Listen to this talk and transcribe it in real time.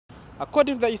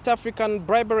According to the East African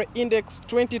Bribery Index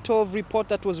 2012 report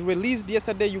that was released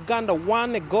yesterday, Uganda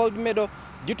won a gold medal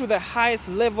due to the highest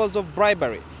levels of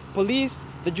bribery. Police,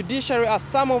 the judiciary are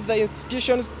some of the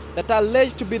institutions that are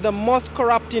alleged to be the most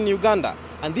corrupt in Uganda.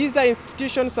 And these are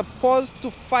institutions supposed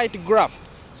to fight graft.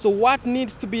 So what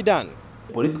needs to be done?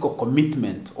 Political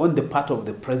commitment on the part of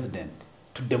the president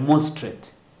to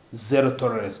demonstrate zero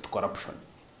tolerance to corruption.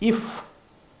 If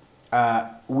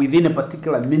within a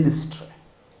particular ministry,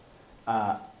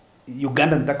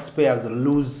 Ugandan taxpayers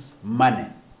lose money,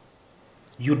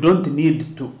 you don't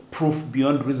need to prove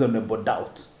beyond reasonable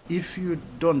doubt. If you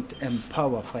don't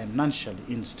empower financial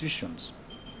institutions,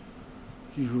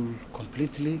 you will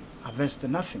completely harvest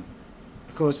nothing,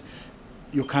 because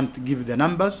you can't give the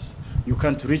numbers, you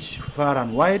can't reach far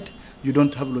and wide, you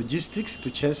don't have logistics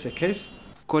to chase a case.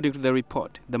 According to the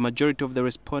report, the majority of the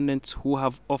respondents who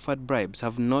have offered bribes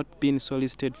have not been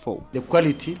solicited for. The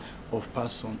quality of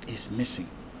person is missing,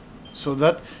 so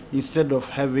that instead of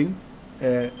having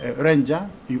a ranger,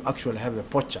 you actually have a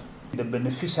poacher. The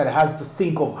beneficiary has to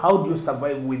think of how do you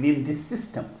survive within this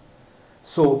system.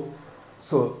 So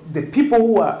the people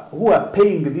who are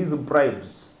paying these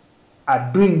bribes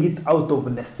are doing it out of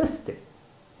necessity,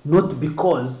 not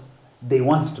because they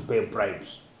want to pay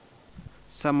bribes.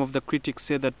 Some of the critics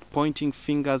say that pointing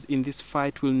fingers in this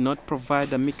fight will not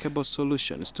provide amicable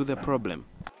solutions to the problem.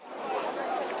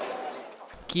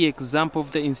 Key example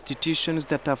of the institutions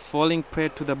that are falling prey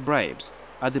to the bribes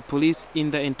are the police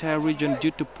in the entire region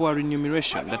due to poor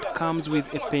remuneration that comes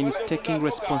with a painstaking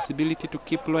responsibility to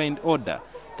keep law and order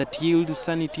that yields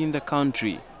sanity in the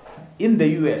country. In the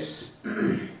US,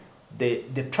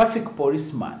 the traffic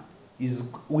policeman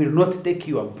will not take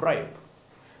you a bribe,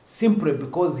 simply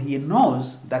because he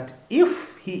knows that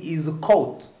if he is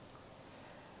caught,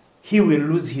 he will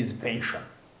lose his pension.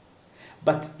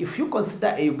 But if you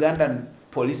consider a Ugandan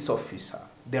police officer,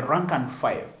 the rank and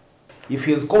file, if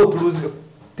he is caught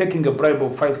taking a bribe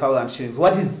of 5,000 shillings,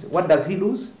 what does he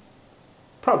lose?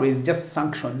 Probably it's just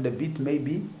sanctioned a bit,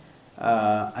 maybe,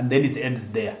 and then it ends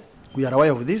there. We are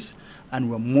aware of this, and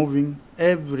we're moving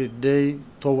every day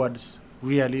towards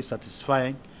really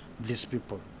satisfying these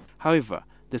people. However,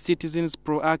 the citizens'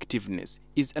 proactiveness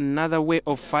is another way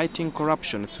of fighting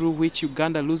corruption, through which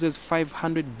Uganda loses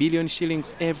 500 billion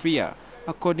shillings every year,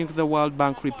 according to the World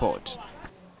Bank report.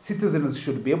 Citizens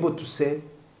should be able to say,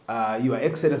 Your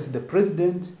Excellency the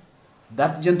President,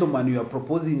 that gentleman you are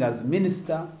proposing as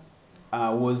minister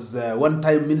was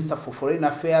one-time Minister for Foreign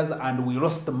Affairs, and we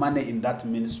lost the money in that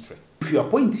ministry. If you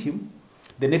appoint him,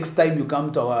 the next time you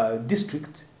come to our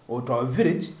district or to our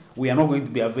village, we are not going to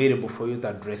be available for you to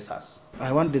address us.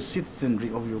 I want the citizenry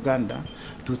of Uganda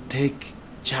to take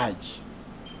charge,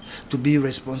 to be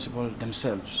responsible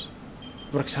themselves.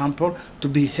 For example, to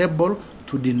be able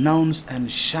to denounce and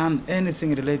shun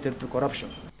anything related to corruption.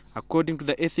 According to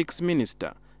the ethics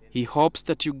minister, he hopes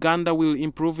that Uganda will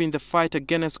improve in the fight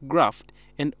against graft,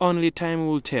 and only time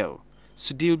will tell.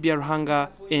 Sudil Biarhanga,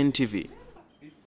 NTV.